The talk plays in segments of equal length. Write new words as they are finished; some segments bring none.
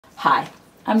Hi,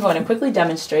 I'm going to quickly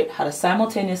demonstrate how to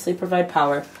simultaneously provide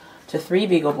power to 3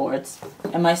 BeagleBoards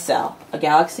and my cell, a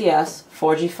Galaxy S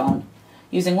 4G phone,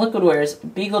 using Liquidware's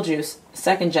BeagleJuice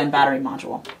 2nd Gen battery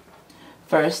module.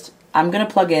 First, I'm going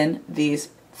to plug in these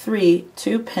 3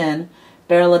 2-pin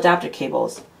barrel adapter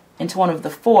cables into one of the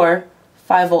 4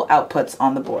 5-volt outputs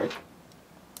on the board.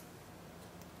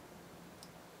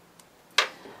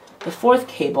 The 4th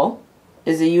cable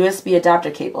is a USB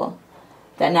adapter cable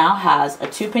that now has a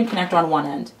 2-pin connector on one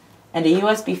end and a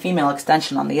USB female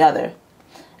extension on the other,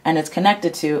 and it's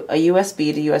connected to a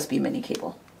USB to USB mini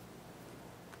cable.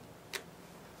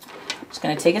 I'm just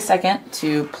going to take a second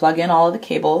to plug in all of the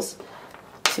cables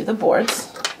to the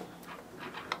boards.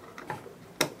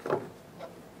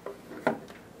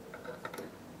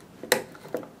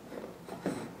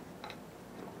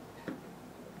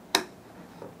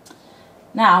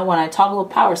 Now, when I toggle a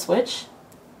power switch,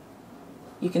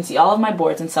 you can see all of my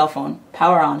boards and cell phone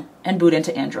power on and boot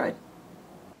into Android.